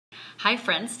Hi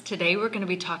friends, today we're going to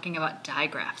be talking about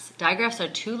digraphs. Digraphs are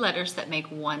two letters that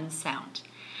make one sound.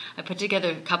 I put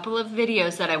together a couple of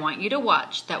videos that I want you to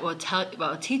watch that will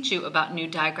teach you about new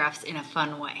digraphs in a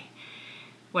fun way.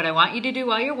 What I want you to do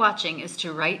while you're watching is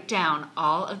to write down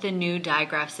all of the new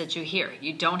digraphs that you hear.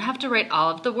 You don't have to write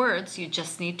all of the words, you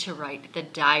just need to write the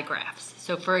digraphs.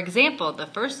 So for example, the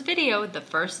first video, the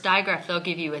first digraph they'll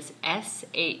give you is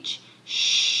SH,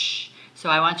 shh. So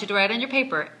I want you to write on your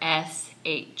paper,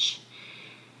 SH.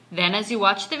 Then as you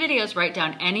watch the videos, write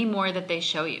down any more that they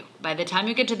show you. By the time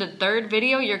you get to the third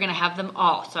video, you're going to have them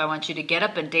all. So I want you to get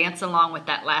up and dance along with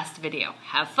that last video.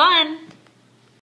 Have fun!